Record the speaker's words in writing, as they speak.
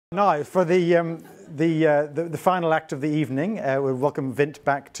Now, for the final act of the evening, we'll welcome Vint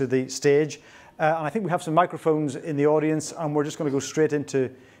back to the stage. And I think we have some microphones in the audience, and we're just going to go straight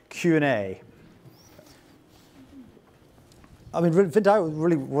into Q&A. I mean, Vint,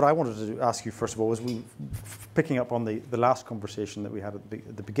 what I wanted to ask you, first of all, was picking up on the last conversation that we had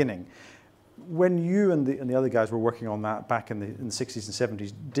at the beginning. When you and the other guys were working on that back in the 60s and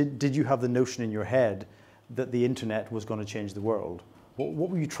 70s, did you have the notion in your head that the internet was going to change the world? What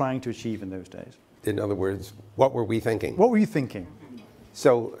were you trying to achieve in those days? In other words, what were we thinking? What were you thinking?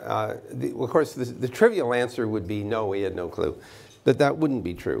 So, of course, the trivial answer would be no, we had no clue. But that wouldn't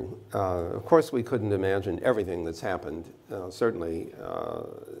be true. Of course, we couldn't imagine everything that's happened, certainly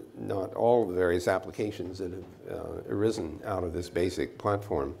not all the various applications that have arisen out of this basic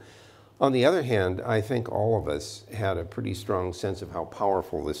platform. On the other hand, I think all of us had a pretty strong sense of how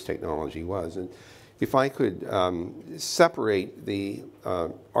powerful this technology was. And if I could separate the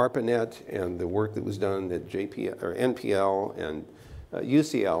ARPANET and the work that was done at NPL and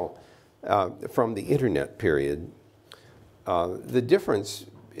UCL from the internet period, the difference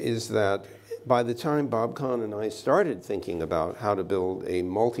is that by the time Bob Kahn and I started thinking about how to build a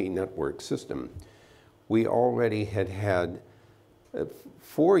multi-network system, we already had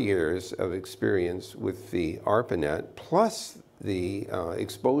 4 years of experience with the ARPANET, plus the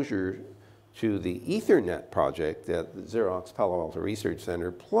exposure to the Ethernet project at the Xerox Palo Alto Research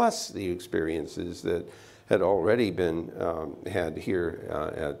Center, plus the experiences that had already been had here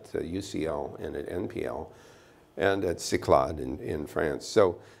at UCL and at NPL and at Cyclades in France.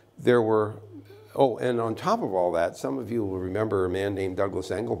 So there were, oh, and on top of all that, some of you will remember a man named Douglas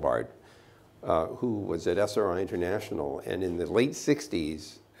Engelbart, who was at SRI International, and in the late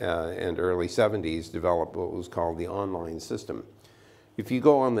 60s and early 70s developed what was called the online system. If you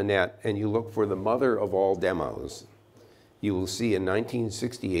go on the net and you look for the mother of all demos, you will see a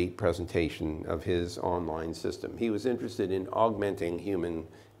 1968 presentation of his online system. He was interested in augmenting human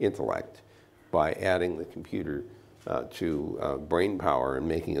intellect by adding the computer to brain power and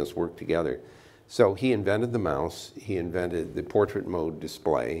making us work together. So he invented the mouse, he invented the portrait mode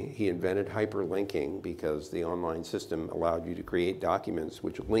display, he invented hyperlinking because the online system allowed you to create documents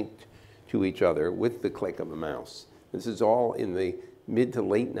which linked to each other with the click of a mouse. This is all in the mid to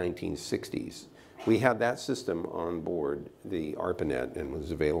late 1960s. We had that system on board the ARPANET and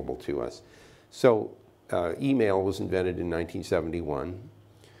was available to us. So email was invented in 1971.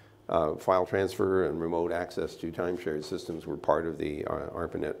 File transfer and remote access to time-shared systems were part of the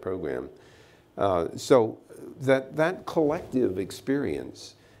ARPANET program. So that collective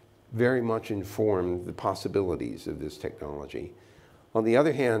experience very much informed the possibilities of this technology. On the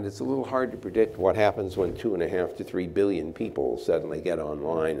other hand, it's a little hard to predict what happens when 2.5 to 3 billion people suddenly get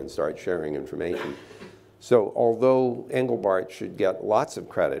online and start sharing information. So although Engelbart should get lots of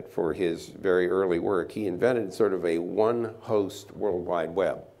credit for his very early work, he invented sort of a one-host World Wide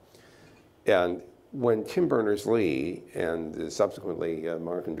Web. And when Tim Berners-Lee and subsequently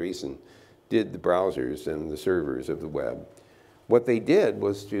Mark Andreessen did the browsers and the servers of the web, what they did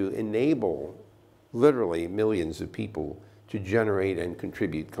was to enable literally millions of people to generate and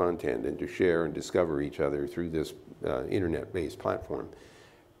contribute content and to share and discover each other through this internet-based platform.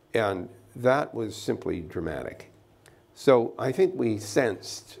 And that was simply dramatic. So I think we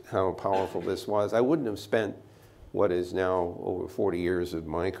sensed how powerful this was. I wouldn't have spent what is now over 40 years of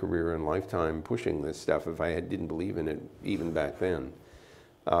my career and lifetime pushing this stuff if I didn't believe in it even back then.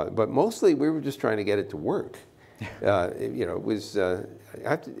 But mostly we were just trying to get it to work. You know, it was,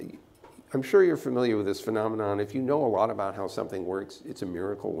 I'm sure you're familiar with this phenomenon. If you know a lot about how something works, it's a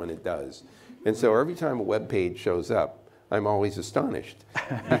miracle when it does. And so every time a web page shows up, I'm always astonished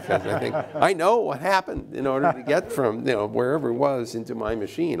because I think, I know what happened in order to get from wherever it was into my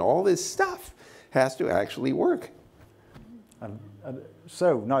machine. All this stuff has to actually work.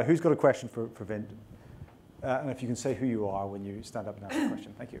 So now, who's got a question for Vint? And if you can say who you are when you stand up and ask a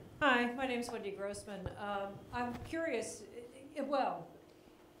question. Thank you. Hi, my name is Wendy Grossman. I'm curious, well,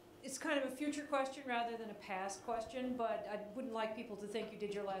 it's kind of a future question rather than a past question, but I wouldn't like people to think you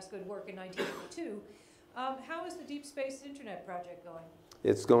did your last good work in 1982. How is the Deep Space Internet project going?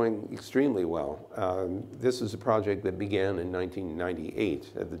 It's going extremely well. This is a project that began in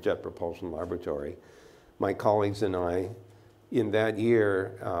 1998 at the Jet Propulsion Laboratory. My colleagues and I, in that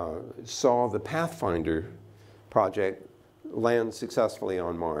year, saw the Pathfinder project land successfully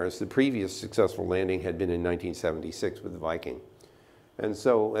on Mars. The previous successful landing had been in 1976 with the Viking. And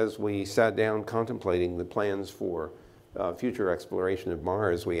so as we sat down contemplating the plans for future exploration of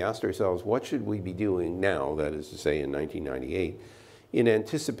Mars, we asked ourselves, what should we be doing now, that is to say in 1998, in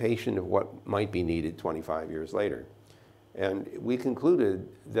anticipation of what might be needed 25 years later? And we concluded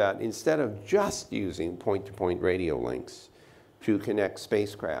that instead of just using point-to-point radio links to connect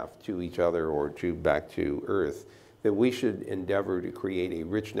spacecraft to each other or back to Earth, that we should endeavor to create a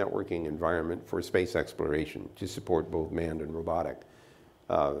rich networking environment for space exploration to support both manned and robotic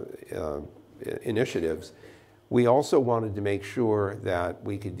initiatives. We also wanted to make sure that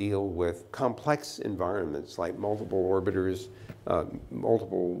we could deal with complex environments like multiple orbiters,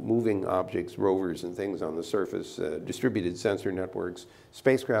 multiple moving objects, rovers and things on the surface, distributed sensor networks,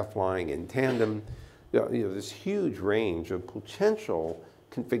 spacecraft flying in tandem, this huge range of potential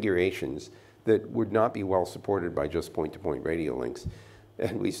configurations that would not be well supported by just point-to-point radio links.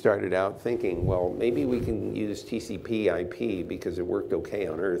 And we started out thinking, well, maybe we can use TCP/IP because it worked okay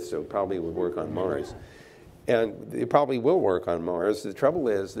on Earth, so it probably would work on Mars. And it probably will work on Mars. The trouble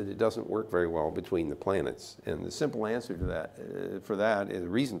is that it doesn't work very well between the planets. And the simple answer to that, the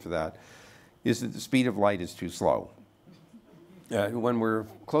reason for that, is that the speed of light is too slow. When we're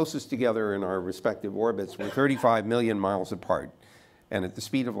closest together in our respective orbits, we're 35 million miles apart. And at the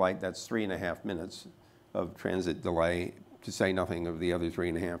speed of light, that's 3.5 minutes of transit delay, to say nothing of the other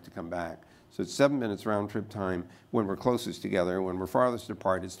 3.5 to come back. So it's 7 minutes round trip time when we're closest together. When we're farthest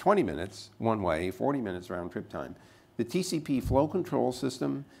apart, it's 20 minutes one way, 40 minutes round trip time. The TCP flow control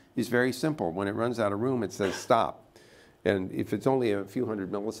system is very simple. When it runs out of room, it says stop. And if it's only a few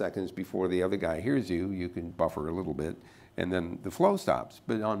hundred milliseconds before the other guy hears you, you can buffer a little bit, and then the flow stops.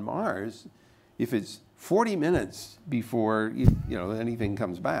 But on Mars, if it's 40 minutes before anything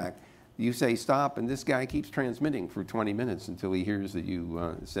comes back, you say stop, and this guy keeps transmitting for 20 minutes until he hears that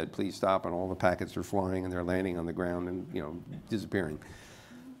you said please stop, and all the packets are flying and they're landing on the ground and disappearing.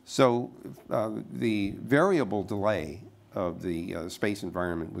 So the variable delay of the space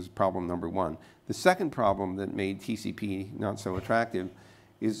environment was problem number one. The second problem that made TCP not so attractive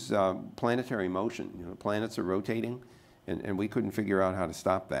is planetary motion. Planets are rotating, and we couldn't figure out how to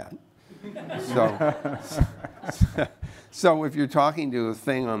stop that. So if you're talking to a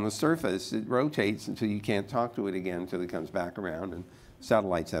thing on the surface, it rotates until you can't talk to it again until it comes back around, and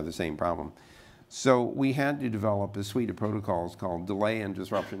satellites have the same problem. So we had to develop a suite of protocols called delay and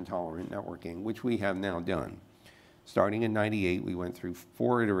disruption tolerant networking, which we have now done. Starting in '98, we went through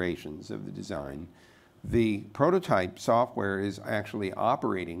 4 iterations of the design. The prototype software is actually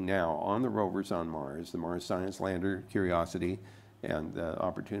operating now on the rovers on Mars, the Mars Science Lander, Curiosity, and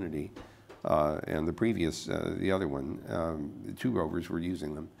Opportunity, and the previous, the other one, the 2 rovers were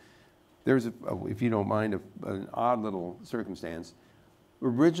using them. There's, if you don't mind, an odd little circumstance.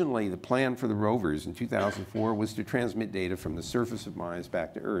 Originally, the plan for the rovers in 2004 was to transmit data from the surface of Mars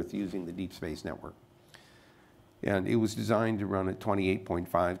back to Earth using the Deep Space Network. And it was designed to run at 28.5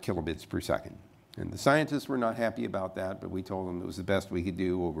 kilobits per second. And the scientists were not happy about that, but we told them it was the best we could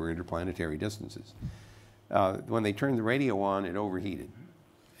do over interplanetary distances. When they turned the radio on, it overheated.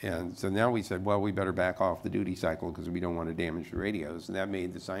 And so now we said, well, we better back off the duty cycle because we don't want to damage the radios. And that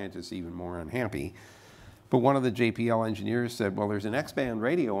made the scientists even more unhappy. But one of the JPL engineers said, well, there's an X-band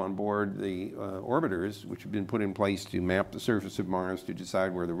radio on board the orbiters, which have been put in place to map the surface of Mars to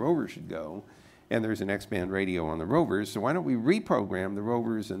decide where the rover should go. And there's an X-band radio on the rovers. So why don't we reprogram the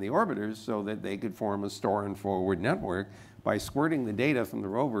rovers and the orbiters so that they could form a store and forward network by squirting the data from the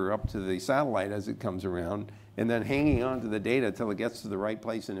rover up to the satellite as it comes around, and then hanging on to the data until it gets to the right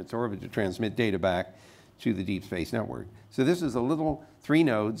place in its orbit to transmit data back to the Deep Space Network. So this is a little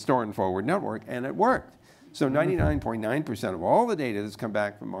 3-node store and forward network, and it worked. So 99.9% of all the data that's come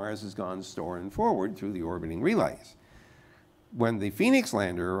back from Mars has gone store and forward through the orbiting relays. When the Phoenix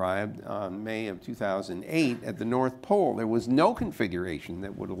lander arrived on May of 2008 at the North Pole, there was no configuration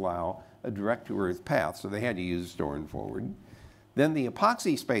that would allow a direct-to-Earth path, so they had to use store and forward. Then the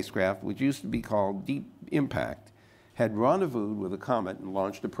Epoxy spacecraft, which used to be called Deep Impact, had rendezvoused with a comet and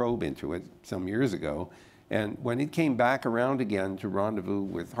launched a probe into it some years ago. And when it came back around again to rendezvous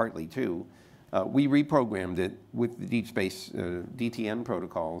with Hartley 2, we reprogrammed it with the deep space DTN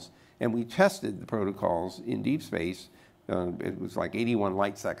protocols, and we tested the protocols in deep space. It was like 81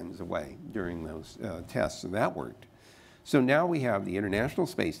 light seconds away during those tests, and that worked. So now we have the International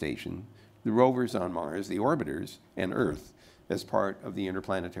Space Station, the rovers on Mars, the orbiters, and Earth as part of the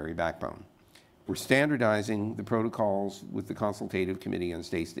interplanetary backbone. We're standardizing the protocols with the Consultative Committee on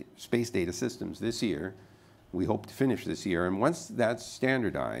Space Data Systems this year. We hope to finish this year, and once that's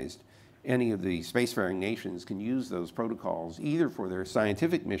standardized, any of the spacefaring nations can use those protocols either for their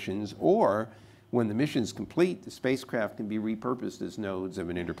scientific missions, or when the mission's complete, the spacecraft can be repurposed as nodes of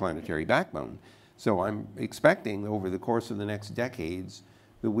an interplanetary backbone. So I'm expecting over the course of the next decades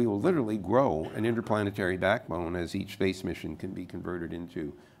that we will literally grow an interplanetary backbone as each space mission can be converted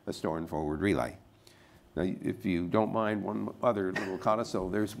into a store and forward relay. Now, if you don't mind one other little codicil,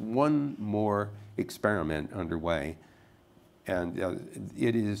 there's one more experiment underway. And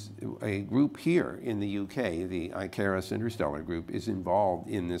it is a group here in the UK, the Icarus Interstellar Group, is involved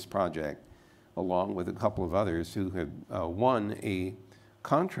in this project, along with a couple of others who have won a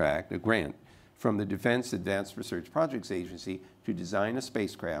contract, a grant, from the Defense Advanced Research Projects Agency to design a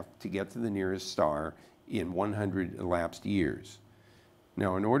spacecraft to get to the nearest star in 100 elapsed years.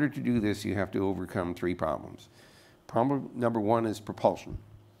 Now, in order to do this, you have to overcome 3 problems. Problem number 1 is propulsion.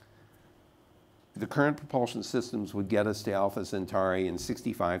 The current propulsion systems would get us to Alpha Centauri in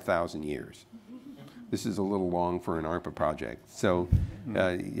 65,000 years. This is a little long for an ARPA project. So,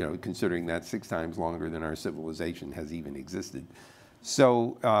 you know, considering that's 6 times longer than our civilization has even existed.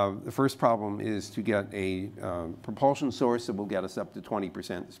 So the first problem is to get a propulsion source that will get us up to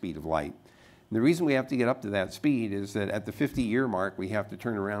 20% the speed of light. And the reason we have to get up to that speed is that at the 50-year mark, we have to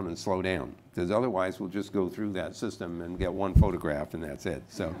turn around and slow down, because otherwise we'll just go through that system and get 1 photograph and that's it.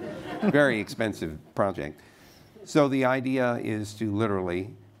 So very expensive project. So the idea is to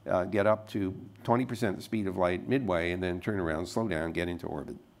literally get up to 20% the speed of light midway and then turn around, slow down, get into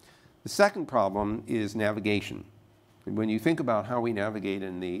orbit. The second problem is navigation. When you think about how we navigate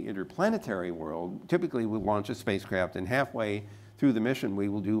in the interplanetary world, typically we'll launch a spacecraft and halfway through the mission we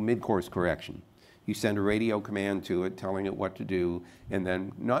will do mid-course correction. You send a radio command to it telling it what to do, and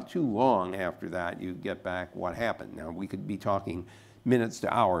then not too long after that you get back what happened. Now we could be talking minutes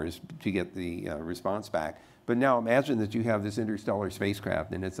to hours to get the response back, but now imagine that you have this interstellar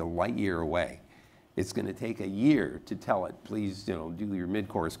spacecraft and it's a light year away. It's going to take a year to tell it, please, you know, do your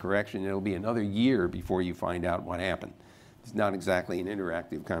mid-course correction. It'll be another year before you find out what happened. It's not exactly an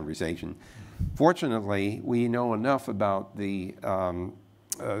interactive conversation. Fortunately, we know enough about the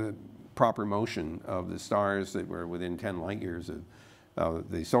proper motion of the stars that were within 10 light years of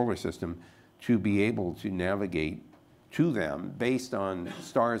the solar system to be able to navigate to them based on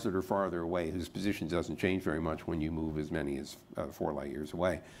stars that are farther away, whose position doesn't change very much when you move as many as 4 light years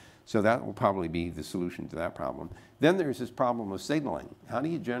away. So that will probably be the solution to that problem. Then there's this problem of signaling. How do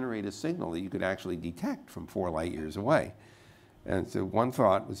you generate a signal that you could actually detect from 4 light years away? And so one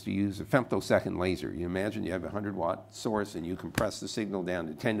thought was to use a femtosecond laser. You imagine you have a 100-watt source and you compress the signal down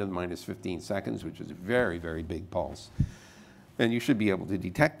to 10 to the minus 15 seconds, which is a very, very big pulse. And you should be able to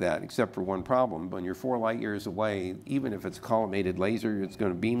detect that, except for one problem. When you're 4 light years away, even if it's a collimated laser, it's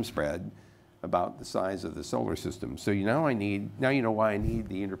going to beam spread about the size of the solar system. So now you know why I need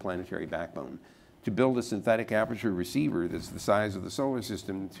the interplanetary backbone. To build a synthetic aperture receiver that's the size of the solar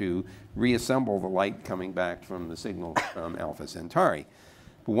system to reassemble the light coming back from the signal from Alpha Centauri.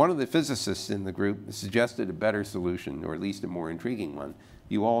 But one of the physicists in the group suggested a better solution, or at least a more intriguing one.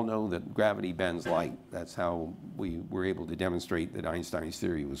 You all know that gravity bends light. That's how we were able to demonstrate that Einstein's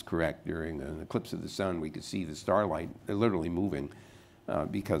theory was correct. During an eclipse of the sun, we could see the starlight literally moving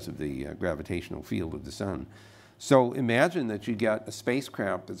because of the gravitational field of the sun. So imagine that you get a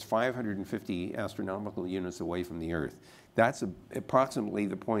spacecraft that's 550 astronomical units away from the Earth. That's approximately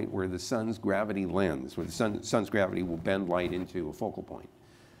the point where the sun's gravity lends, where the sun's gravity will bend light into a focal point.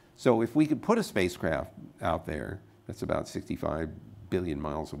 So if we could put a spacecraft out there, that's about 65 billion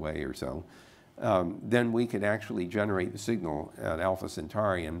miles away or so, then we could actually generate the signal at Alpha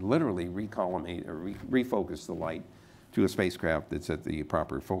Centauri and literally recollimate or refocus the light to a spacecraft that's at the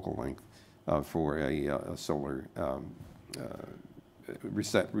proper focal length for a solar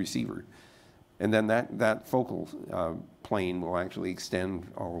receiver. And then that focal plane will actually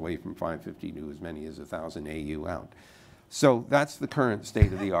extend all the way from 550 to as many as 1,000 AU out. So that's the current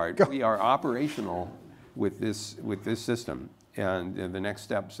state of the art. We are operational with this system. And the next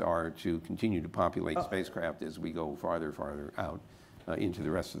steps are to continue to populate spacecraft as we go farther out into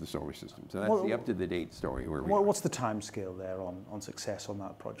the rest of the solar system. So that's the up-to-the-date story. What's the time scale there on success on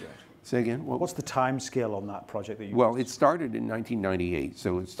that project? Say again? What's the time scale on that project that you? Well, it started in 1998,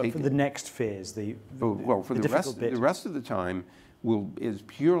 so it's taken. For the next phase, the rest of the time is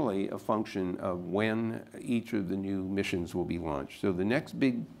purely a function of when each of the new missions will be launched. So the next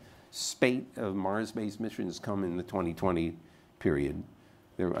big spate of Mars-based missions come in the 2020 period.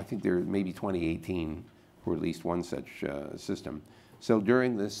 I think there may be 2018 for at least one such system. So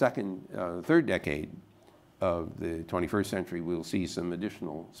during the third decade of the 21st century, we'll see some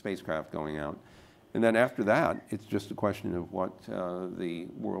additional spacecraft going out. And then after that, it's just a question of what the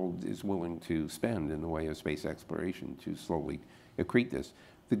world is willing to spend in the way of space exploration to slowly accrete this.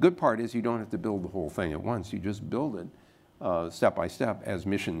 The good part is you don't have to build the whole thing at once. You just build it step by step as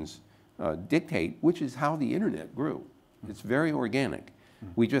missions dictate, which is how the internet grew. It's very organic.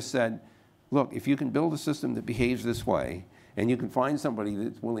 We just said, look, if you can build a system that behaves this way, and you can find somebody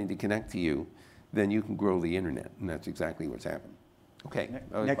that's willing to connect to you, then you can grow the internet, and that's exactly what's happened. Okay.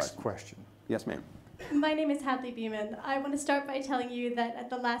 Next question. Yes, ma'am. My name is Hadley Beeman. I want to start by telling you that at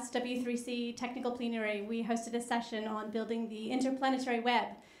the last W3C technical plenary, we hosted a session on building the interplanetary web,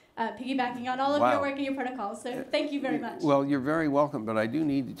 piggybacking on all of your work and your protocols. So thank you very much. Well, you're very welcome, but I do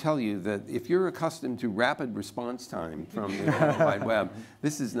need to tell you that if you're accustomed to rapid response time from the World Wide Web,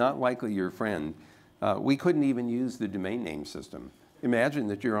 this is not likely your friend. We couldn't even use the domain name system. Imagine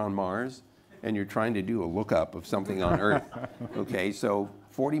that you're on Mars and you're trying to do a lookup of something on Earth. Okay, so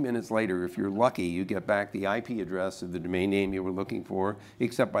 40 minutes later, if you're lucky, you get back the IP address of the domain name you were looking for,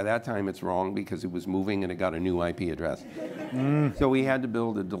 except by that time it's wrong because it was moving and it got a new IP address. So we had to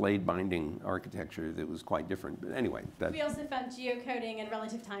build a delayed binding architecture that was quite different. But anyway. We also found geocoding and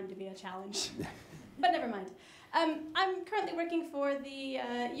relative time to be a challenge. But never mind. I'm currently working for the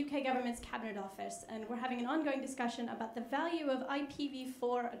UK government's Cabinet Office, and we're having an ongoing discussion about the value of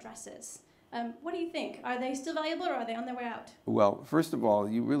IPv4 addresses. What do you think? Are they still valuable, or are they on their way out? Well, first of all,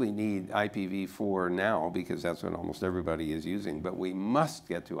 you really need IPv4 now because that's what almost everybody is using, but we must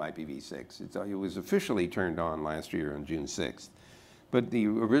get to IPv6. It was officially turned on last year on June 6th, but the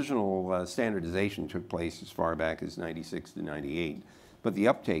original standardization took place as far back as 96 to 98, but the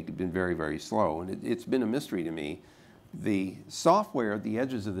uptake had been very, very slow, and it's been a mystery to me. The software at the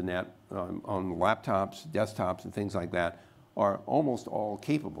edges of the net on laptops, desktops, and things like that are almost all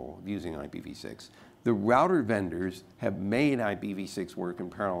capable of using IPv6. The router vendors have made IPv6 work in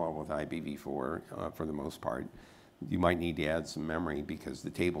parallel with IPv4 for the most part. You might need to add some memory because the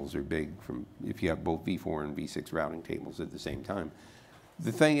tables are big if you have both v4 and v6 routing tables at the same time.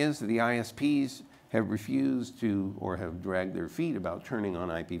 The thing is that the ISPs have refused to or have dragged their feet about turning on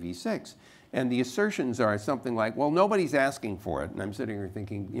IPv6. And the assertions are something like, well, nobody's asking for it. And I'm sitting here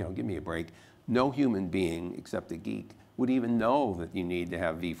thinking, you know, give me a break. No human being except a geek would even know that you need to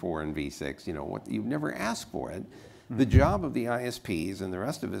have v4 and v6. You know, you've never asked for it. The job of the ISPs and the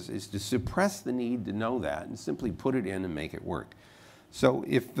rest of us is to suppress the need to know that and simply put it in and make it work. So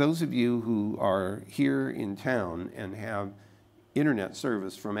if those of you who are here in town and have internet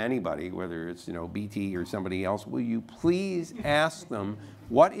service from anybody, whether it's, you know, BT or somebody else, will you please ask them,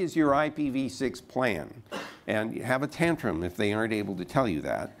 what is your IPv6 plan? And have a tantrum if they aren't able to tell you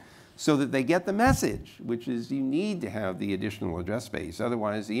that, so that they get the message, which is you need to have the additional address space.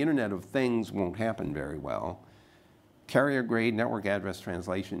 Otherwise, the Internet of Things won't happen very well. Carrier-grade network address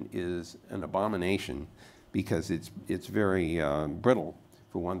translation is an abomination because it's very brittle,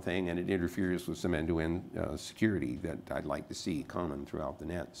 for one thing, and it interferes with some end-to-end security that I'd like to see common throughout the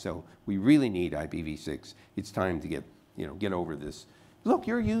net. So we really need IPv6. It's time to get over this. Look,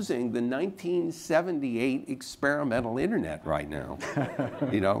 you're using the 1978 experimental internet right now.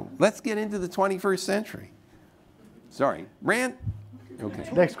 You know, let's get into the 21st century. Sorry, rant. Okay.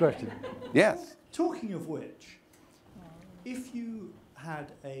 Next question. Yes. Talking of which, if you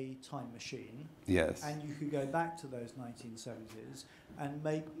had a time machine, yes, and you could go back to those 1970s and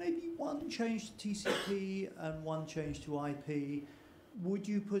make maybe one change to TCP and one change to IP, would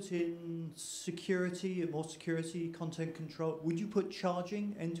you put in security, more security, content control? Would you put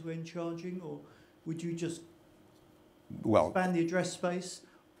charging, end-to-end charging, or would you just expand the address space?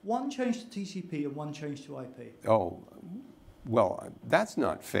 One change to TCP and one change to IP. Oh, well, that's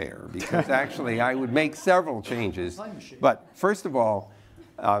not fair because actually I would make several changes. But first of all,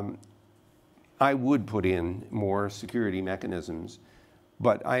 I would put in more security mechanisms.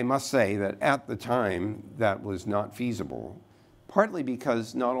 But I must say that at the time that was not feasible, partly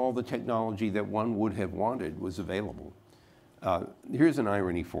because not all the technology that one would have wanted was available. Here's an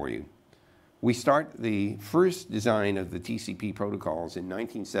irony for you. We start the first design of the TCP protocols in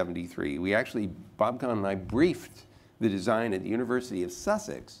 1973. We actually, Bob Kahn and I briefed the design at the University of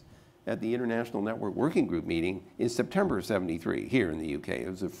Sussex at the International Network Working Group meeting in September of '73 here in the UK. It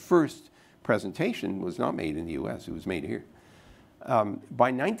was the first presentation, was not made in the US, it was made here.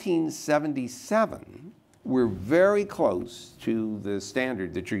 By 1977, we're very close to the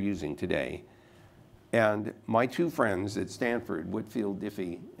standard that you're using today. And my two friends at Stanford, Whitfield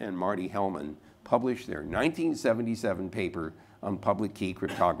Diffie and Marty Hellman, published their 1977 paper on public key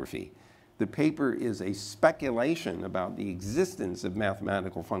cryptography. The paper is a speculation about the existence of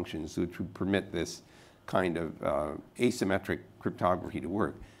mathematical functions which would permit this kind of asymmetric cryptography to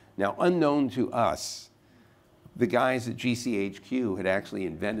work. Now, unknown to us, the guys at GCHQ had actually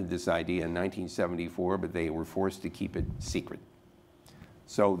invented this idea in 1974, but they were forced to keep it secret.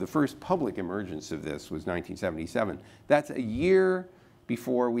 So the first public emergence of this was 1977. That's a year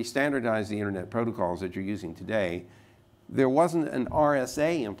before we standardized the internet protocols that you're using today. There wasn't an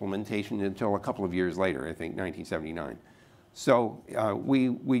RSA implementation until a couple of years later, I think 1979. So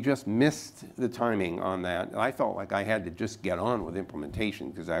we just missed the timing on that. I felt like I had to just get on with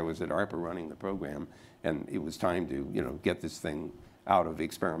implementation because I was at ARPA running the program, and it was time to get this thing out of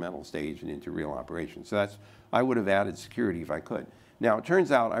experimental stage and into real operation. So I would have added security if I could. Now it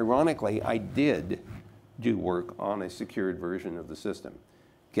turns out, ironically, I did do work on a secured version of the system.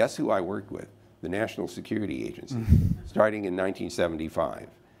 Guess who I worked with? The National Security Agency, starting in 1975.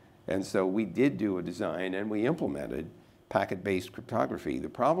 And so we did do a design and we implemented packet-based cryptography. The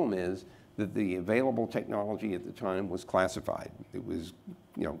problem is that the available technology at the time was classified. It was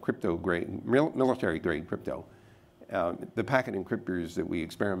crypto-grade, military-grade crypto. The packet encryptors that we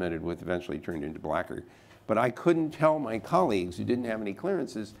experimented with eventually turned into Blacker. But I couldn't tell my colleagues who didn't have any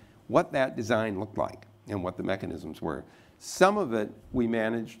clearances what that design looked like and what the mechanisms were. Some of it we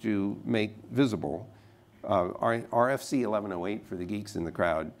managed to make visible. RFC 1108, for the geeks in the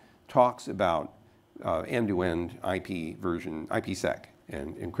crowd, talks about end-to-end IP version, IPsec,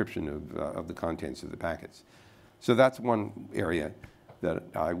 and encryption of the contents of the packets. So that's one area that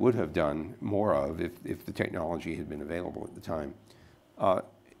I would have done more of if the technology had been available at the time.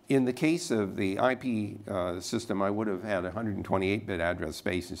 In the case of the IP system, I would have had 128-bit address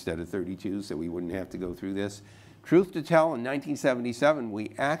space instead of 32, so we wouldn't have to go through this. Truth to tell, in 1977,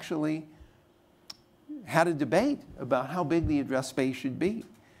 we actually had a debate about how big the address space should be.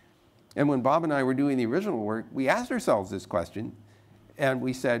 And when Bob and I were doing the original work, we asked ourselves this question, and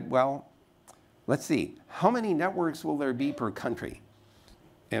we said, well, let's see, how many networks will there be per country?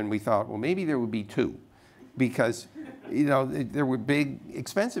 And we thought, well, maybe there would be 2, because there were big,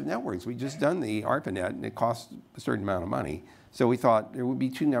 expensive networks. We just done the ARPANET, and it cost a certain amount of money. So we thought there would be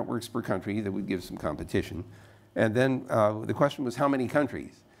 2 networks per country that would give some competition. And then the question was, how many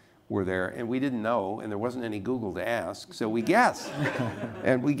countries were there? And we didn't know, and there wasn't any Google to ask, so we guessed.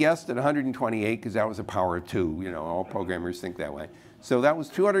 And we guessed at 128 because that was a power of 2. All programmers think that way. So that was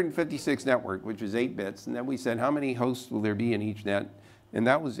 256 network, which is 8 bits. And then we said, how many hosts will there be in each net? And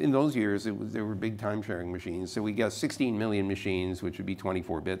that was, in those years, there were big time-sharing machines. So we guessed 16 million machines, which would be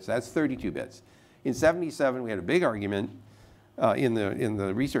 24 bits. That's 32 bits. In 77, we had a big argument in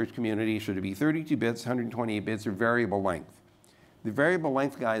the research community. Should it be 32 bits, 128 bits, or variable length? The variable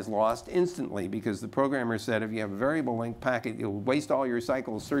length guys lost instantly because the programmer said if you have a variable length packet, you'll waste all your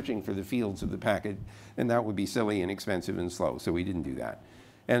cycles searching for the fields of the packet, and that would be silly and expensive and slow, so we didn't do that.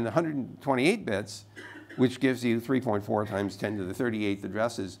 And 128 bits, which gives you 3.4 times 10 to the 38th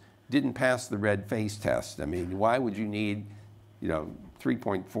addresses, didn't pass the red face test. I mean, why would you need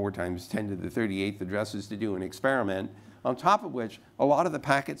 3.4 times 10 to the 38th addresses to do an experiment, on top of which a lot of the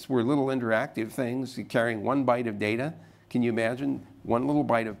packets were little interactive things carrying 1 byte of data. Can you imagine 1 little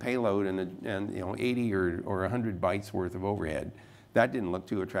byte of payload and 80 or 100 bytes worth of overhead? That didn't look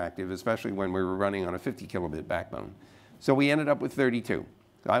too attractive, especially when we were running on a 50 kilobit backbone. So we ended up with 32.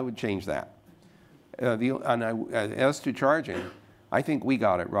 I would change that. As to charging, I think we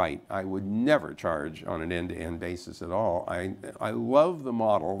got it right. I would never charge on an end-to-end basis at all. I love the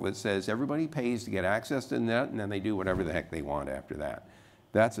model that says everybody pays to get access to the net, and then they do whatever the heck they want after that.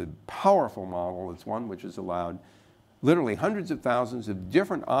 That's a powerful model. It's one which has allowed literally hundreds of thousands of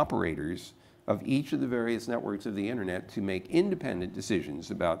different operators of each of the various networks of the internet to make independent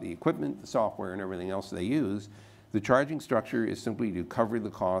decisions about the equipment, the software, and everything else they use. The charging structure is simply to cover the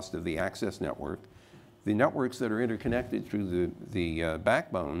cost of the access network. The networks that are interconnected through the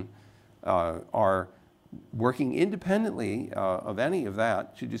backbone are working independently of any of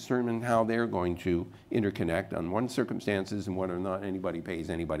that to determine how they're going to interconnect on one circumstances and whether or not anybody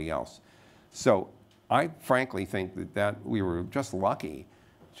pays anybody else. So I frankly think that we were just lucky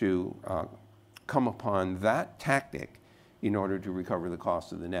to come upon that tactic in order to recover the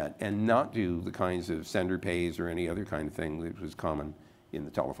cost of the net and not do the kinds of sender pays or any other kind of thing that was common in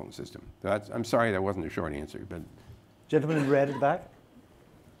the telephone system. I'm sorry that wasn't a short answer, but. Gentleman in red at the back.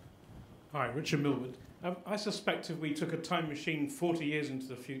 Hi, Richard Millwood. I suspect if we took a time machine 40 years into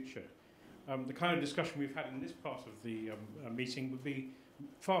the future, the kind of discussion we've had in this part of the meeting would be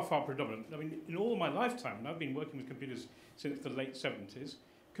far, far predominant. I mean, in all of my lifetime, and I've been working with computers since the late 70s,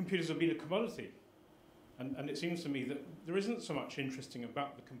 computers have been a commodity. And it seems to me that there isn't so much interesting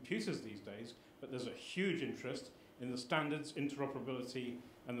about the computers these days, but there's a huge interest in the standards, interoperability,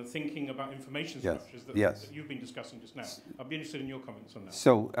 and the thinking about information structures that you've been discussing just now. I'd be interested in your comments on that.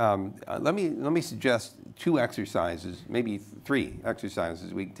 So let me suggest 2 exercises, maybe 3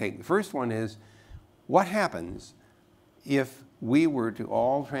 exercises we can take. The first one is, what happens if we were to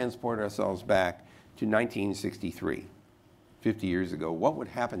all transport ourselves back to 1963, 50 years ago? What would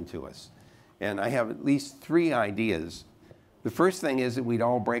happen to us? And I have at least 3 ideas The first thing is that we'd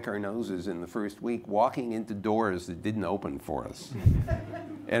all break our noses in the first week walking into doors that didn't open for us.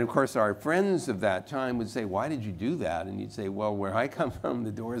 And of course, our friends of that time would say, why did you do that? And you'd say, well, where I come from,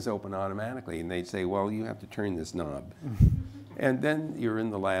 the doors open automatically. And they'd say, well, you have to turn this knob. And then you're in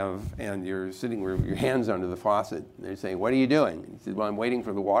the lab, and you're sitting with your hands under the faucet. And they're saying, what are you doing? He said, well, I'm waiting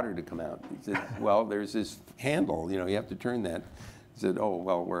for the water to come out. He said, well, there's this handle. You have to turn that. He said, oh,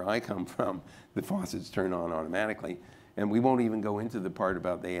 well, where I come from, the faucets turn on automatically. And we won't even go into the part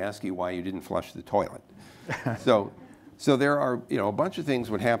about they ask you why you didn't flush the toilet. So there are, a bunch of things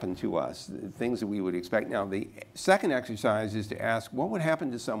would happen to us, things that we would expect. Now, the second exercise is to ask, what would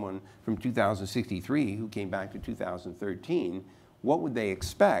happen to someone from 2063 who came back to 2013? What would they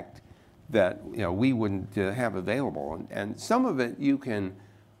expect that we wouldn't have available? And some of it you can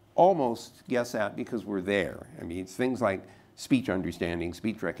almost guess at because we're there. I mean, it's things like speech understanding,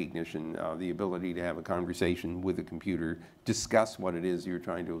 speech recognition, the ability to have a conversation with a computer, discuss what it is you're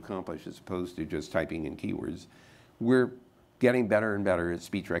trying to accomplish as opposed to just typing in keywords. We're getting better and better at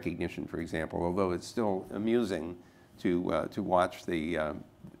speech recognition, for example, although it's still amusing to watch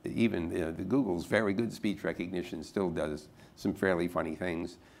even the Google's very good speech recognition still does some fairly funny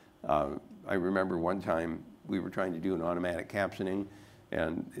things. I remember one time we were trying to do an automatic captioning,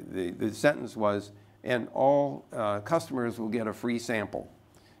 and the sentence was, and all customers will get a free sample.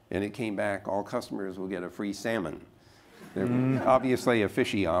 And it came back, all customers will get a free salmon. Obviously a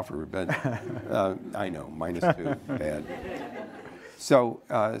fishy offer, but I know, -2, bad. So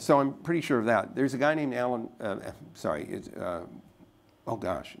I'm pretty sure of that. There's a guy named Alan, Mark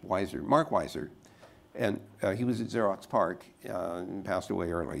Weiser. And he was at Xerox PARC and passed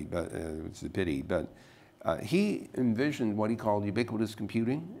away early, but it's a pity. But he envisioned what he called ubiquitous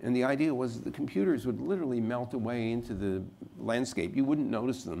computing, and the idea was that the computers would literally melt away into the landscape. You wouldn't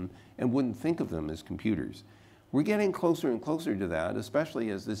notice them and wouldn't think of them as computers. We're getting closer and closer to that,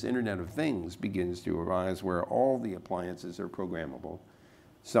 especially as this Internet of Things begins to arise, where all the appliances are programmable.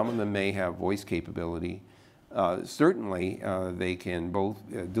 Some of them may have voice capability. Certainly, they can both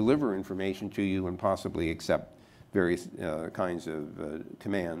deliver information to you and possibly accept various kinds of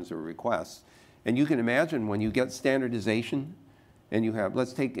commands or requests. And you can imagine when you get standardization and you have,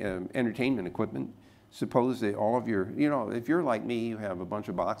 let's take entertainment equipment. Suppose that all of your, if you're like me, you have a bunch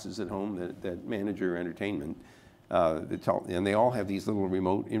of boxes at home that manage your entertainment. And they all have these little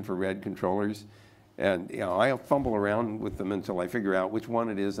remote infrared controllers. And I fumble around with them until I figure out which one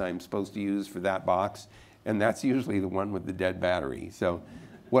it is I'm supposed to use for that box. And that's usually the one with the dead battery. So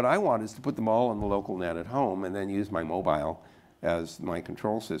what I want is to put them all on the local net at home and then use my mobile as my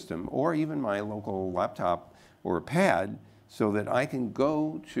control system, or even my local laptop or a pad, so that I can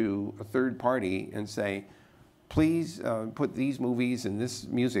go to a third party and say, please put these movies and this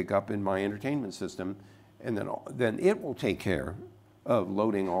music up in my entertainment system, and then it will take care of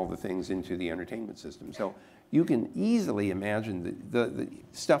loading all the things into the entertainment system. So you can easily imagine the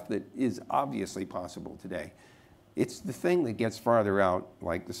stuff that is obviously possible today. It's the thing that gets farther out,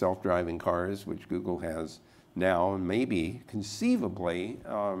 like the self-driving cars, which Google has now, and maybe conceivably,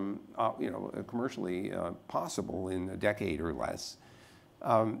 commercially possible in a decade or less.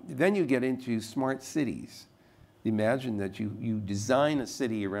 Then you get into smart cities. Imagine that you design a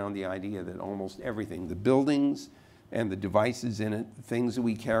city around the idea that almost everything, the buildings and the devices in it, things that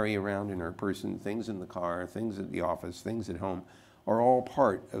we carry around in our person, things in the car, things at the office, things at home, are all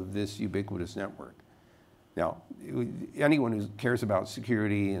part of this ubiquitous network. Now, anyone who cares about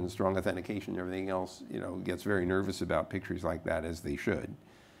security and strong authentication and everything else, gets very nervous about pictures like that, as they should.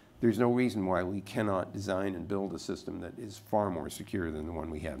 There's no reason why we cannot design and build a system that is far more secure than the one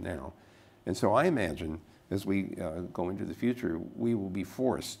we have now. And so I imagine, as we go into the future, we will be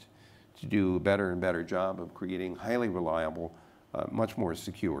forced to do a better and better job of creating highly reliable, much more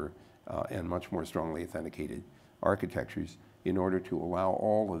secure, and much more strongly authenticated architectures in order to allow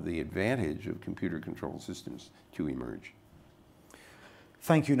all of the advantage of computer-controlled systems to emerge.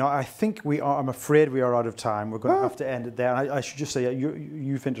 Thank you. Now, I think I'm afraid we are out of time. We're going to have to end it there. And I should just say,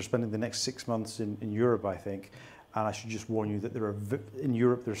 you Vint are spending the next 6 months in Europe, I think. And I should just warn you that in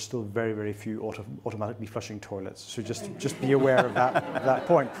Europe, there's still very, very few automatically flushing toilets. So just be aware of that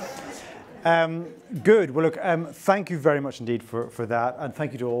point. Good. Well, look, thank you very much indeed for that. And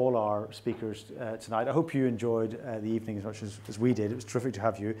thank you to all our speakers tonight. I hope you enjoyed the evening as much as we did. It was terrific to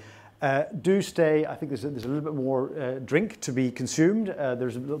have you. Do stay. I think there's a little bit more drink to be consumed.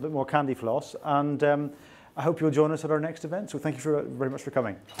 There's a little bit more candy floss. And I hope you'll join us at our next event. So thank you very much for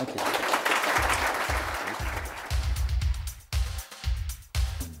coming. Thank you.